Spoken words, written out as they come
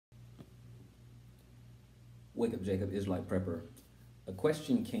Wake Up Jacob, Israelite Prepper. A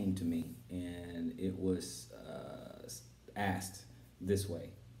question came to me, and it was asked this way: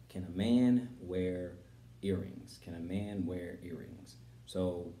 can a man wear earrings? Can a man wear earrings?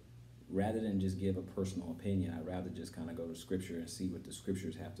 So rather than just give a personal opinion, I'd rather just kind of go to Scripture and see what the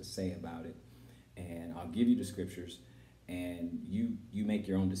Scriptures have to say about it. And I'll give you the Scriptures, and you make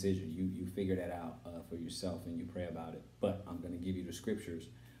your own decision. You figure that out for yourself, and you pray about it. But I'm going to give you the Scriptures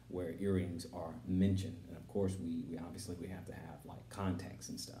where earrings are mentioned, and of course we obviously we have to have like context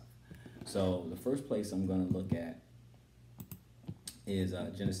and stuff. So the first place I'm going to look at is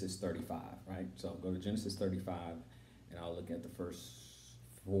Genesis 35, right? So go to Genesis 35, and I'll look at the first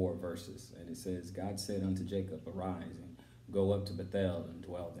 4 verses, and it says, God said unto Jacob, arise and go up to Bethel and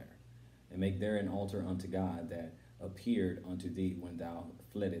dwell there, and make there an altar unto God that appeared unto thee when thou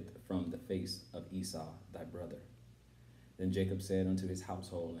fleddest from the face of Esau thy brother. Then Jacob said unto his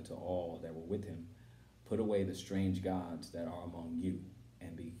household and to all that were with him, put away the strange gods that are among you,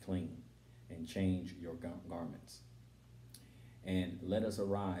 and be clean, and change your garments. And let us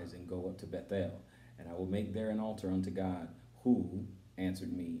arise and go up to Bethel, and I will make there an altar unto God, who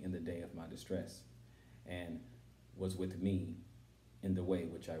answered me in the day of my distress, and was with me in the way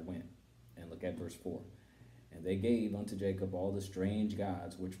which I went. And look at verse 4. And they gave unto Jacob all the strange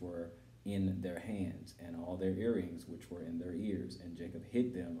gods which were in their hands, and all their earrings which were in their ears, and Jacob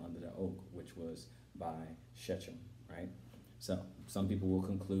hid them under the oak which was by Shechem, right? So some people will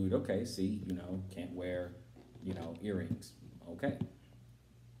conclude, okay, see, can't wear, earrings, okay.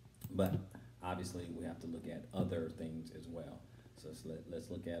 But obviously we have to look at other things as well. So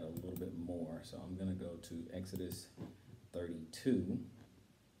let's look at a little bit more. So I'm going to go to Exodus 32.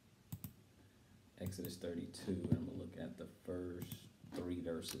 Exodus 32, and I'm going to look at the first 3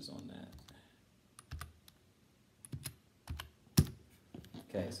 verses on that.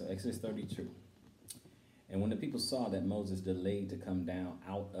 Okay, so Exodus 32. And when the people saw that Moses delayed to come down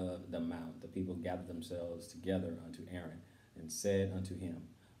out of the mount, the people gathered themselves together unto Aaron, and said unto him,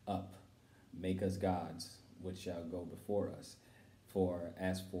 up, make us gods, which shall go before us. For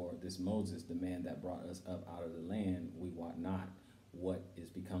as for this Moses, the man that brought us up out of the land, we wot not what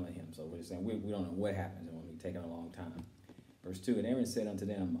is become of him. So we're saying we don't know what happens, and we'll be taking a long time. Verse 2, and Aaron said unto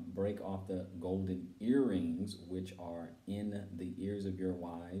them, break off the golden earrings which are in the ears of your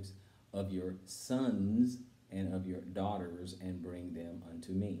wives, of your sons, and of your daughters, and bring them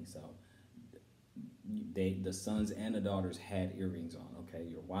unto me. So the sons and the daughters had earrings on, okay?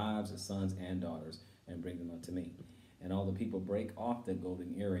 Your wives, the sons and daughters, and bring them unto me. And all the people break off the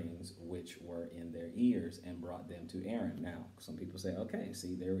golden earrings which were in their ears, and brought them to Aaron. Now, some people say, okay,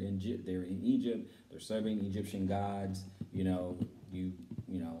 see, they're in Egypt, they're serving Egyptian gods, you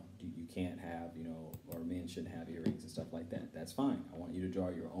can't have, or men shouldn't have earrings and stuff like that. That's fine. I want you to draw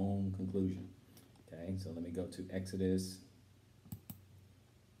your own conclusion. Okay, so let me go to Exodus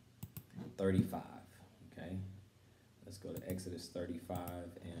 35. Okay, let's go to Exodus 35,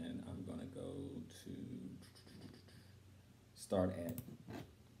 and I'm going to go to start at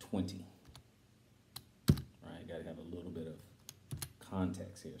 20. All right, got to have a little bit of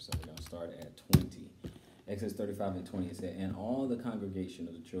context here, so we're going to start at 20. Exodus 35 and 20, it said, and all the congregation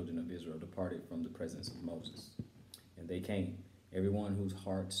of the children of Israel departed from the presence of Moses. And they came, everyone whose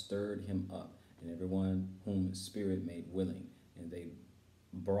heart stirred him up, and everyone whom spirit made willing. And they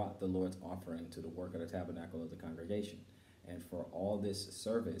brought the Lord's offering to the work of the tabernacle of the congregation, and for all this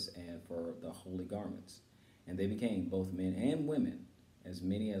service, and for the holy garments. And they became, both men and women, as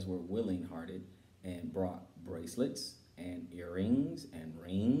many as were willing-hearted, and brought bracelets, and earrings, and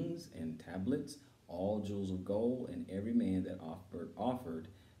rings, and tablets, all jewels of gold, and every man that offered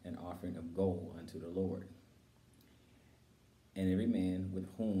an offering of gold unto the Lord. And every man with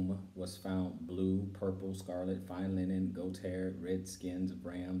whom was found blue, purple, scarlet, fine linen, goat hair, red skins of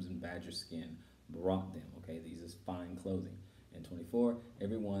rams, and badger skin, brought them. Okay, these is fine clothing. And 24,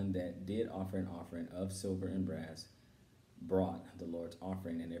 everyone that did offer an offering of silver and brass brought the Lord's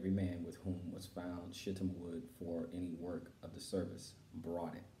offering, and every man with whom was found shittim wood for any work of the service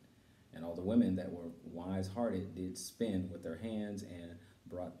brought it. And all the women that were wise-hearted did spin with their hands, and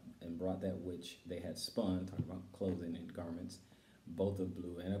brought that which they had spun, talking about clothing and garments, both of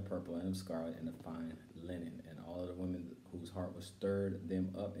blue and of purple and of scarlet and of fine linen. And all of the women whose heart was stirred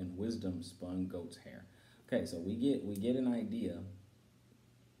them up in wisdom spun goat's hair. Okay, so we get an idea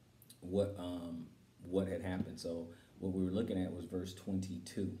what had happened. So what we were looking at was verse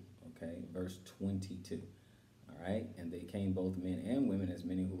 22. Okay, verse 22. All right, and they came, both men and women, as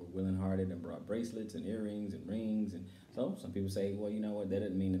many who were willing-hearted, and brought bracelets and earrings and rings. And so some people say, well, you know what, that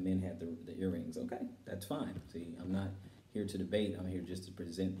doesn't mean the men had the earrings. Okay, that's fine. See, I'm not here to debate. I'm here just to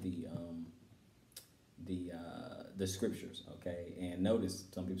present the the scriptures, okay? And notice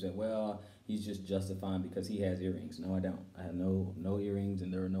some people say, well, he's just justifying because he has earrings. No, I don't. I have no earrings,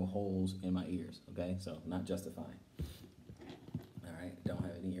 and there are no holes in my ears, okay? So not justifying. All right, don't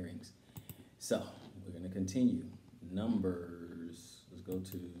have any earrings. So we're going to continue. Numbers. Let's go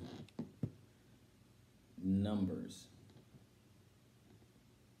to Numbers.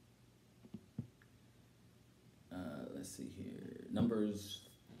 Let's see here. Numbers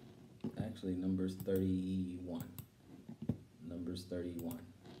 31. Numbers 31.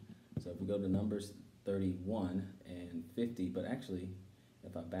 So if we go to Numbers 31 and 50, but actually,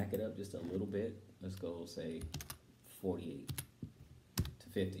 if I back it up just a little bit, let's go say 48 to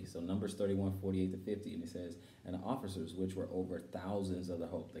 50. So Numbers 31, 48 to 50, and it says, and the officers which were over thousands of the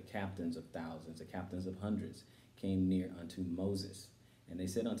hope, the captains of thousands, the captains of hundreds, came near unto Moses. And they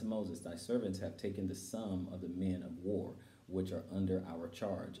said unto Moses, thy servants have taken the sum of the men of war, which are under our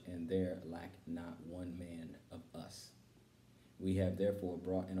charge, and there lack not one man of us. We have therefore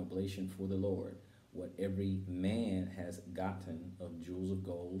brought an oblation for the Lord, what every man has gotten of jewels of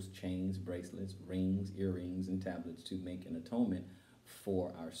gold, chains, bracelets, rings, earrings, and tablets, to make an atonement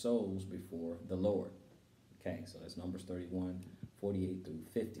for our souls before the Lord. Okay, so that's Numbers 31, 48 through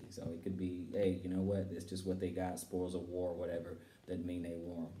 50. So it could be, hey, you know what? It's just what they got, spoils of war, whatever. Doesn't mean they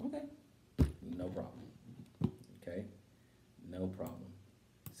wore them. Okay, no problem. Okay, no problem.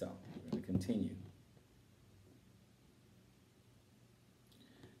 So we're going to continue.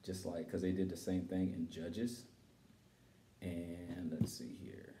 Just like, because they did the same thing in Judges. And let's see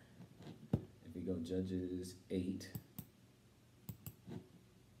here. If we go Judges 8.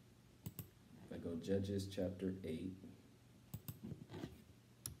 If I go Judges chapter 8.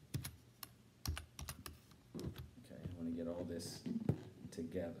 Okay, I want to get all this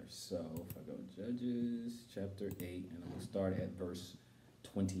together. So if I go Judges chapter 8, and I'm going to start at verse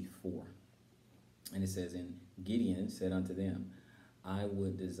 24. And it says, and Gideon said unto them, I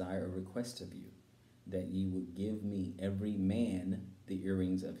would desire a request of you, that ye would give me every man the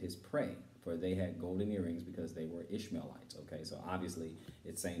earrings of his prey. For they had golden earrings because they were Ishmaelites. Okay, so obviously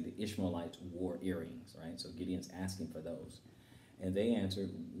it's saying the Ishmaelites wore earrings, right? So Gideon's asking for those. And they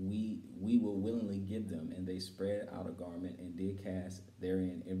answered, we will willingly give them. And they spread out a garment and did cast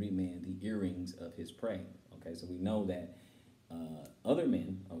therein every man the earrings of his prey. Okay, so we know that other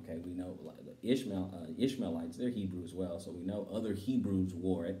men, okay, we know the Ishmaelites, they're Hebrew as well, so we know other Hebrews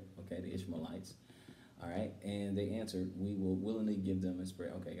wore it, okay, the Ishmaelites, all right, and they answered, we will willingly give them a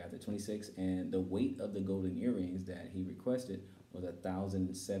spread. Okay, got the 26, and the weight of the golden earrings that he requested was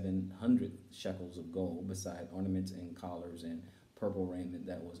 1,700 shekels of gold, beside ornaments and collars and purple raiment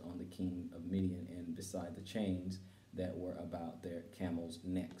that was on the king of Midian, and beside the chains that were about their camels'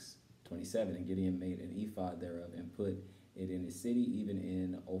 necks. 27, and Gideon made an ephod thereof and put it in his city, even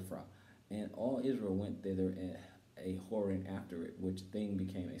in Ophrah. And all Israel went thither a whoring after it, which thing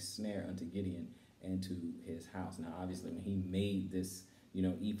became a snare unto Gideon and to his house. Now, obviously, when he made this,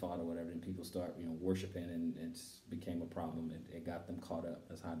 ephod or whatever, and people start, worshiping, and it became a problem. It got them caught up.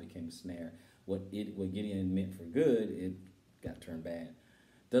 That's how it became a snare. What Gideon meant for good, it got turned bad.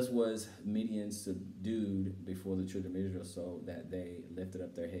 Thus was Midian subdued before the children of Israel, so that they lifted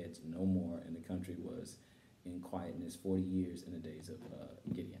up their heads no more, and the country was in quietness 40 years in the days of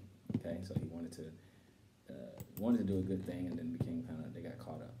Gideon. Okay, so he wanted to do a good thing, and then they got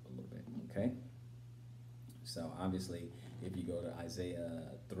caught up a little bit. Okay, so obviously, if you go to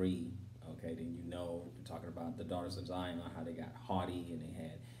Isaiah 3, okay, then you're talking about the daughters of Zion, how they got haughty and they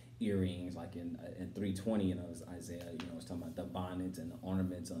had earrings, like in 3:20, it's Isaiah, it's talking about the bonnets and the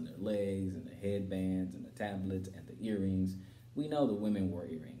ornaments on their legs and the headbands and the tablets and the earrings. We know the women wore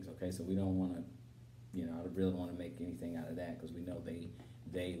earrings, okay, so we don't want to, I really want to make anything out of that, because we know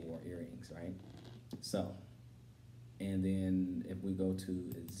they wore earrings, right? So, and then if we go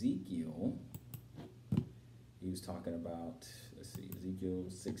to Ezekiel, he was talking about, Ezekiel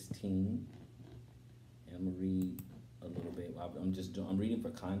 16, and I'm going to read a little bit. I'm reading for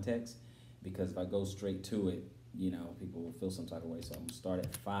context, because if I go straight to it, people will feel some type of way. So I'm going to start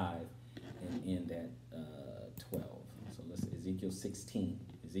at 5 and end at 12. So let's Ezekiel 16.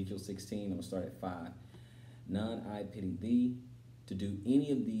 Ezekiel 16, I'm going to start at 5. None I pity thee, to do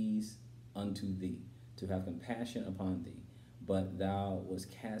any of these unto thee, to have compassion upon thee. But thou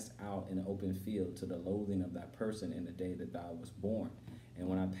wast cast out in the open field to the loathing of thy person in the day that thou wast born. And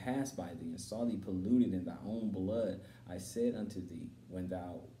when I passed by thee and saw thee polluted in thy own blood, I said unto thee, when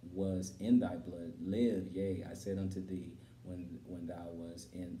thou was in thy blood, live. Yea, I said unto thee, when thou was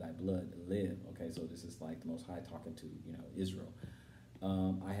in thy blood, live. Okay, so this is like the Most High talking to, Israel.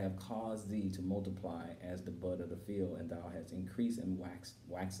 I have caused thee to multiply as the bud of the field, and thou hast increased and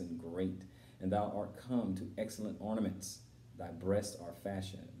waxen great. and thou art come to excellent ornaments. Thy breasts are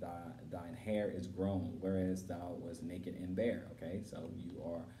fashioned, thine hair is grown, whereas thou was naked and bare. Okay, so you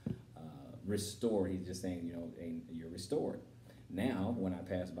are restored. He's just saying, you're restored. Now, when I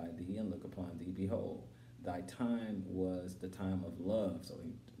pass by thee and look upon thee, behold, thy time was the time of love. So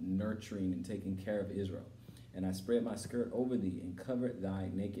nurturing and taking care of Israel. And I spread my skirt over thee and covered thy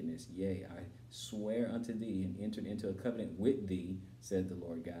nakedness. Yea, I swear unto thee and entered into a covenant with thee, said the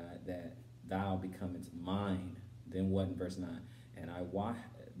Lord God, that thou becomest mine. Then what in verse 9? And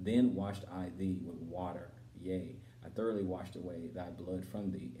then washed I thee with water. Yea, I thoroughly washed away thy blood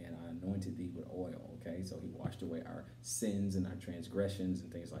from thee, and I anointed thee with oil. Okay, so he washed away our sins and our transgressions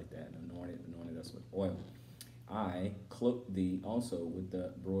and things like that, and anointed us with oil. I cloaked thee also with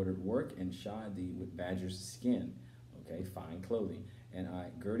the broidered work, and shod thee with badger's skin, okay, fine clothing. And I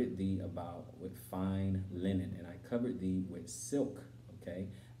girded thee about with fine linen, and I covered thee with silk, okay.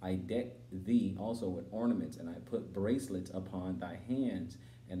 I decked thee also with ornaments, and I put bracelets upon thy hands,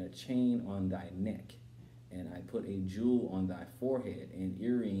 and a chain on thy neck. And I put a jewel on thy forehead, and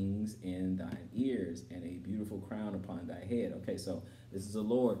earrings in thine ears, and a beautiful crown upon thy head. Okay, so this is the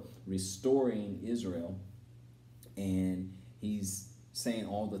Lord restoring Israel, and he's saying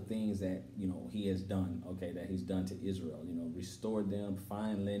all the things that he has done, okay, that he's done to Israel. Restored them,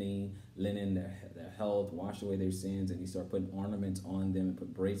 fine linen, their health, washed away their sins, and he started putting ornaments on them, and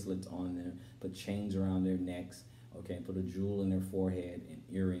put bracelets on them, put chains around their necks, okay, and put a jewel in their forehead and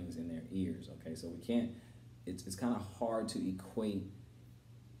earrings in their ears. Okay, so we can't. It's kind of hard to equate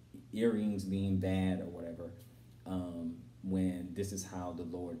earrings being bad or whatever when this is how the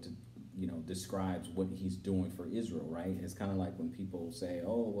Lord describes what he's doing for Israel, right? It's kind of like when people say,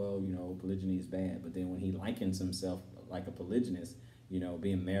 oh, well, polygyny is bad. But then when he likens himself like a polygynist,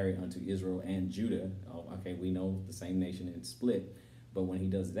 being married unto Israel and Judah, okay, we know the same nation and it's split. But when he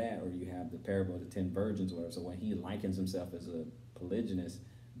does that, or you have the parable of the 10 virgins or whatever, so when he likens himself as a polygynist,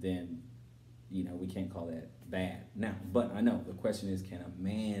 then, we can't call that bad. Now, but I know the question is, can a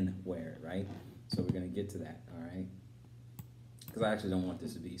man wear it, right? So we're going to get to that, all right? Because I actually don't want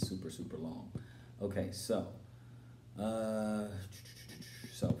this to be super, super long. Okay, so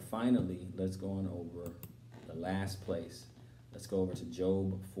finally, let's go on over the last place. Let's go over to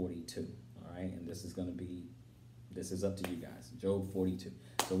Job 42, all right? And this is up to you guys, Job 42.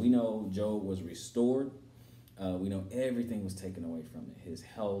 So we know Job was restored. We know everything was taken away from it. His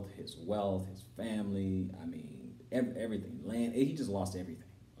health, his wealth, his family, everything. Land, he just lost everything,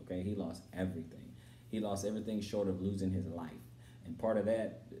 okay? He lost everything. He lost everything short of losing his life. And part of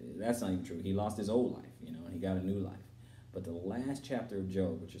that's not even true. He lost his old life, and he got a new life. But the last chapter of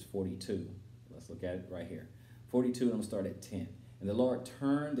Job, which is 42, let's look at it right here. 42, I'm going to start at 10. And the Lord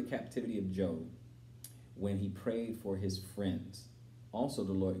turned the captivity of Job when he prayed for his friends. Also,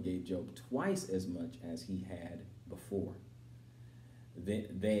 the Lord gave Job twice as much as he had before.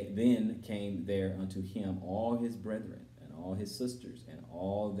 Then came there unto him all his brethren and all his sisters and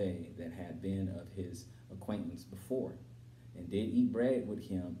all they that had been of his acquaintance before, and did eat bread with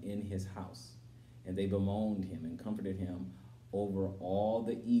him in his house. And they bemoaned him and comforted him over all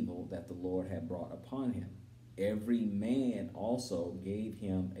the evil that the Lord had brought upon him. Every man also gave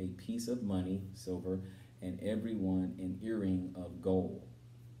him a piece of money, silver, and every one an earring of gold.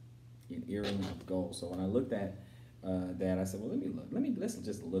 An earring of gold. So when I looked at that, I said, well, let's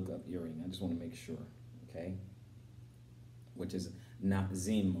just look up earring. I just want to make sure, okay? Which is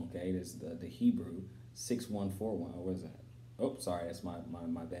Nazim, okay? This is the Hebrew 6141. What is that? Oh, sorry, that's my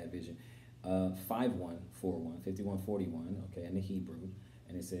bad vision. 5141, 5141, okay, in the Hebrew.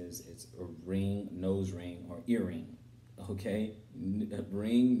 And it says it's a ring, nose ring, or earring, okay?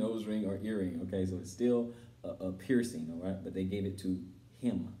 Ring, nose ring, or earring, okay? So it's still a piercing, all right? But they gave it to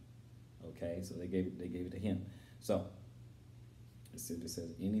him, okay? So they gave it to him. So it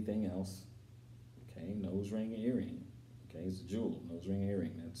says anything else, okay? Nose ring, earring, okay? It's a jewel, nose ring,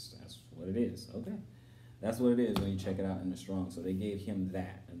 earring. That's what it is, okay? That's what it is when you check it out in the Strong. So they gave him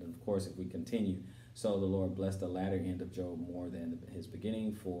that. And then, of course, if we continue, so the Lord blessed the latter end of Job more than his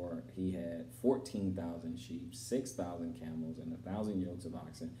beginning, for he had 14,000 sheep, 6,000 camels, and 1,000 yokes of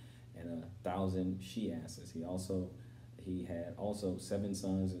oxen, and 1,000 she-asses. He had also 7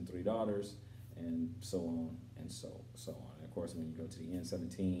 sons and 3 daughters, and so on and so on. And of course, when you go to the end,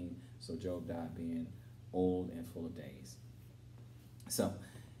 17, so Job died being old and full of days. So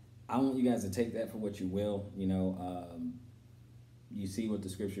I want you guys to take that for what you will. You see what the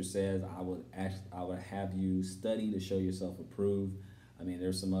scripture says. I would have you study to show yourself approved. I mean,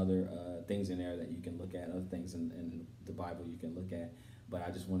 there's some other things in there that you can look at, other things in the Bible you can look at. But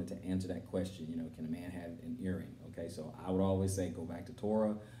I just wanted to answer that question. Can a man have an earring? Okay, so I would always say go back to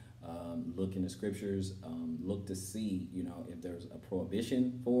Torah. Look in the scriptures. Look to see, you know, if there's a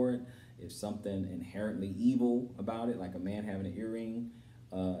prohibition for it, if something inherently evil about it, like a man having an earring,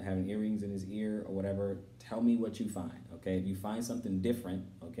 having earrings in his ear or whatever. Tell me what you find. Okay, if you find something different,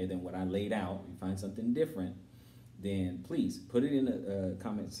 okay, than what I laid out, if you find something different, then please put it in the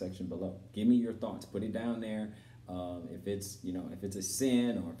comment section below. Give me your thoughts. Put it down there. If it's, you know, if it's a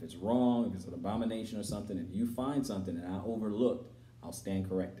sin or if it's wrong, if it's an abomination or something, if you find something that I overlooked, I'll stand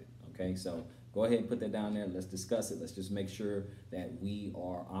corrected. Okay, so go ahead and put that down there. Let's discuss it. Let's just make sure that we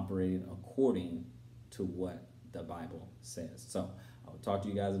are operating according to what the Bible says. So I'll talk to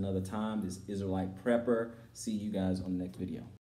you guys another time. This Israelite Prepper. See you guys on the next video.